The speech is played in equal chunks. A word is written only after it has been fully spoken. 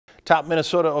Top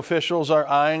Minnesota officials are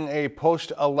eyeing a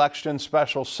post-election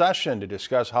special session to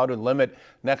discuss how to limit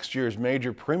next year's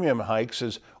major premium hikes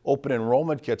as open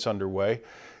enrollment gets underway.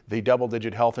 The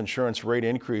double-digit health insurance rate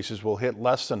increases will hit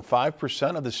less than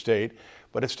 5% of the state,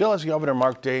 but it still has Governor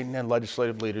Mark Dayton and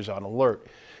legislative leaders on alert.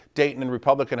 Dayton and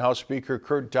Republican House Speaker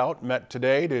Kurt Daudt met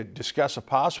today to discuss a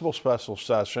possible special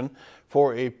session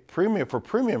for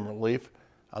premium relief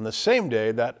on the same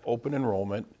day that open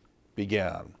enrollment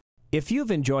began. If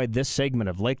you've enjoyed this segment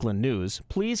of Lakeland News,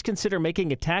 please consider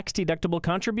making a tax-deductible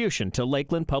contribution to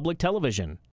Lakeland Public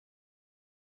Television.